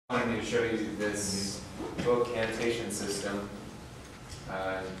I wanted to show you this book annotation system.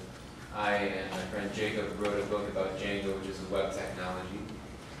 I and my friend Jacob wrote a book about Django, which is a web technology,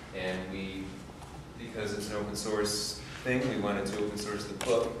 and because it's an open source thing, we wanted to open source the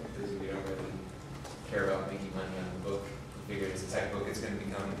book because we don't really care about making money on the book. We figured as a tech book, it's going to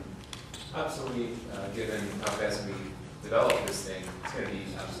become obsolete given how fast we develop this thing. It's going to be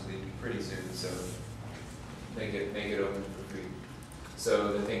obsolete pretty soon, so make it open for free.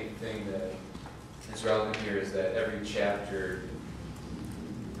 So the thing that is relevant here is that every chapter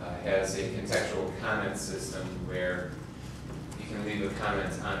has a contextual comment system where you can leave a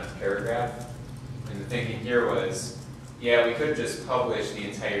comment on a paragraph. And the thinking here was, yeah, we could just publish the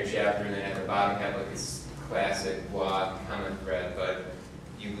entire chapter and then at the bottom have like this classic blog comment thread, but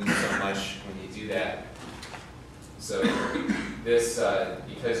you lose so much when you do that. So this,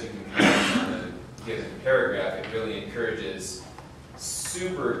 because you can comment on a given paragraph, it really encourages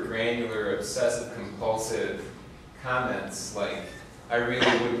super granular, obsessive, compulsive comments like, I really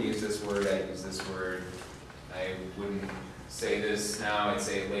wouldn't use this word, I'd use this word. I wouldn't say this now, I'd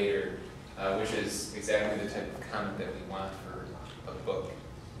say it later, which is exactly the type of comment that we want for a book.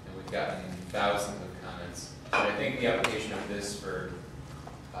 And we've gotten thousands of comments. And I think the application of this for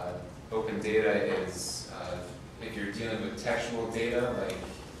open data is if you're dealing with textual data, like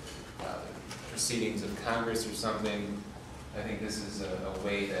proceedings of Congress or something, I think this is a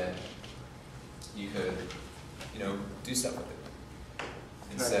way that you could, do stuff with it.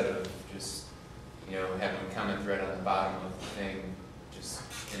 Instead of just, having a comment thread on the bottom of the thing, just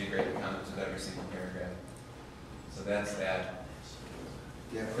integrate the comments with every single paragraph. So that's that.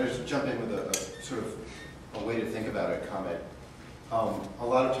 Yeah, if I just jump in with a sort of a way to think about a comment. A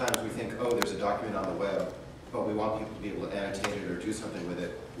lot of times we think, oh, there's a document on the web, but we want people to be able to annotate it or do something with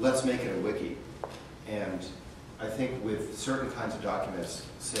it. Let's make it a wiki. And I think with certain kinds of documents,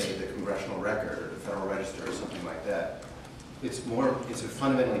 say the Congressional Record or the Federal Register or something like that, it's a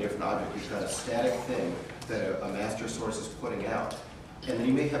fundamentally different object. You've got a static thing that a master source is putting out. And then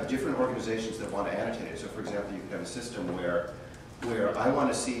you may have different organizations that want to annotate it. So for example, you could have a system where I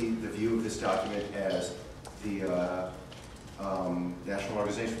want to see the view of this document as the National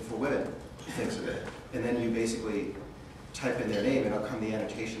Organization for Women thinks of it. And then you basically type in their name and out come the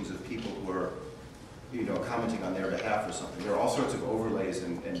annotations of people who are commenting on their behalf or something. There are all sorts of overlays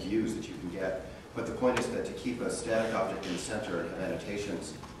and views that you can get. But the point is that to keep a static object in the center and have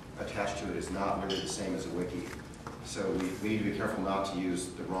annotations attached to it is not really the same as a wiki. So we need to be careful not to use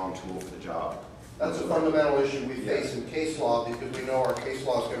the wrong tool for the job. That's a fundamental issue we face in case law because we know our case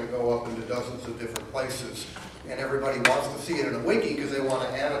law is going to go up into dozens of different places. And everybody wants to see it in a wiki because they want to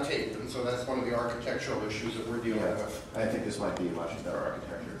annotate. And so that's one of the architectural issues that we're dealing with. I think this might be a much better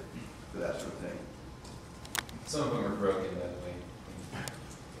architecture for that sort of thing. Some of them are broken, by the way.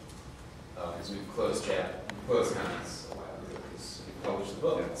 Because we've closed comments a while ago because we published the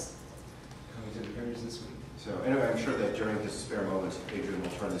book. It's coming to the printers this week. So anyway, I'm sure that during his spare moments, Adrian will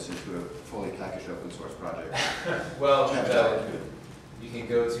turn this into a fully packaged open source project. Well, you can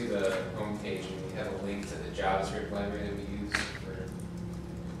go to the home page and we have a link to the JavaScript library that we use for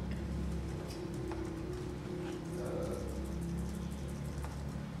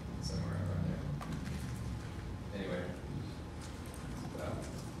somewhere around there. Anyway,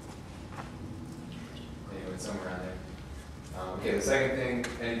 it's somewhere around there. Okay, the second thing,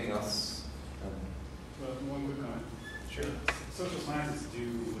 anything else? Well, one quick comment. Sure. Social scientists do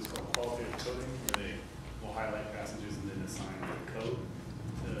what's called qualitative coding, where they will highlight passages and then assign the code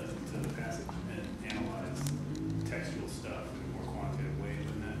to the passage and analyze textual stuff in a more quantitative way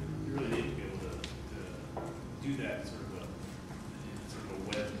than that. You really need to be able to do that in sort of a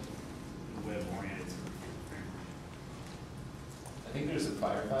web-oriented sort of framework. I think there's a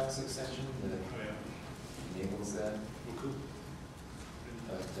Firefox extension that enables that. Well, cool.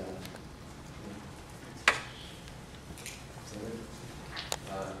 But,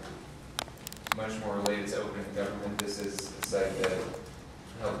 much more related to open government. This is a site that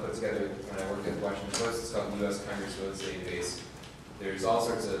I helped put together when I worked at the Washington Post. It's called the U.S. Congress Votes Database. There's all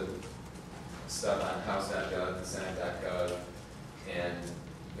sorts of stuff on House.gov and Senate.gov and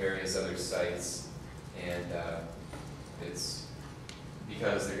various other sites. And it's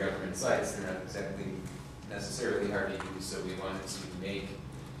because they're government sites, they're not exactly necessarily hard to use. So we wanted to make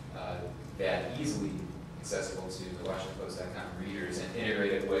that easily accessible to the WashingtonPost.com readers and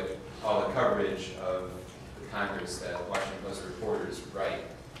integrate it with all the coverage of the Congress that Washington Post reporters write.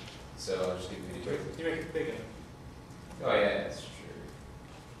 So I'll just give you a quick. You make it bigger. Oh yeah, that's true.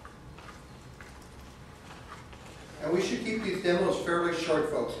 And we should keep these demos fairly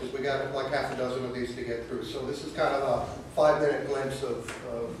short, folks, because we got like half a dozen of these to get through. So this is kind of a 5-minute glimpse of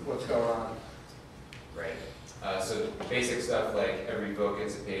what's going on. Right. So basic stuff like every vote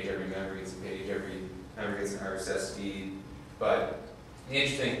gets a page, every member gets a page, every member gets an RSS feed. But the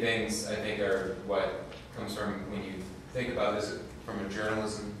interesting things, I think, are what comes from when you think about this from a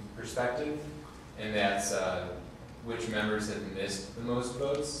journalism perspective, and that's which members have missed the most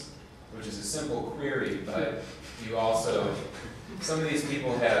votes, which is a simple query, but you also, some of these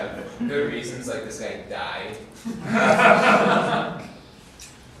people have good reasons, like this guy died.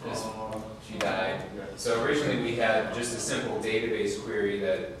 She died. So originally we had just a simple database query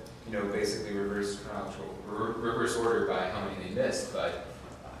that, basically reverse order by how many they missed, but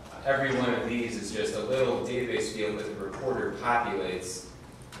every one of these is just a little database field that the reporter populates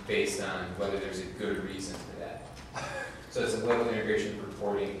based on whether there's a good reason for that. So it's a level of integration of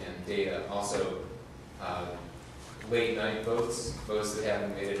reporting and data. Also, late night votes that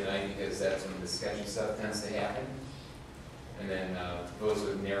happen late at night because that's when the sketchy stuff tends to happen. And then votes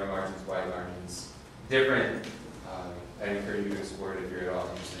with narrow margins, wide margins. Different, I encourage you to explore it if you're at all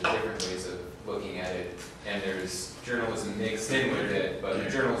interested in different ways of looking at it. And there's journalism mixed in with it, but the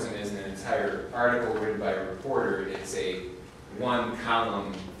journalism isn't an entire article written by a reporter. It's a one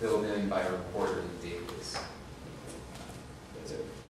column filled in by a reporter in the database. That's it.